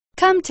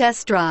Come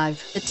test drive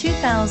the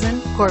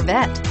 2000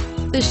 Corvette.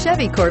 The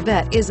Chevy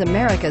Corvette is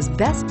America's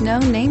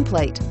best-known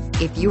nameplate.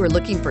 If you are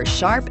looking for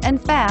sharp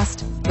and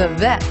fast, the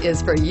Vette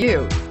is for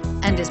you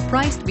and is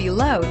priced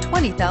below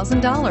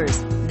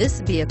 $20,000.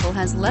 This vehicle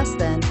has less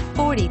than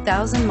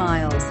 40,000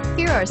 miles.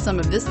 Here are some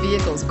of this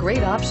vehicle's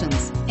great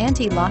options: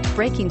 anti-lock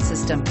braking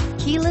system,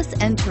 keyless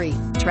entry,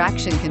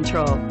 traction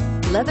control,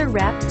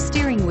 leather-wrapped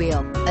steering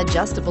wheel,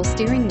 adjustable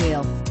steering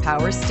wheel,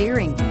 power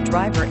steering,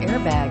 driver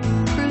airbag,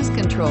 cruise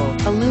control,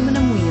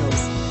 aluminum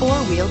wheels,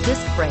 four-wheel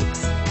disc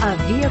brakes. A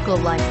vehicle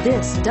like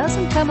this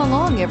doesn't come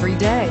along every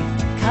day.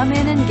 Come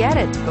in and get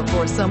it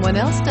before someone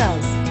else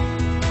does.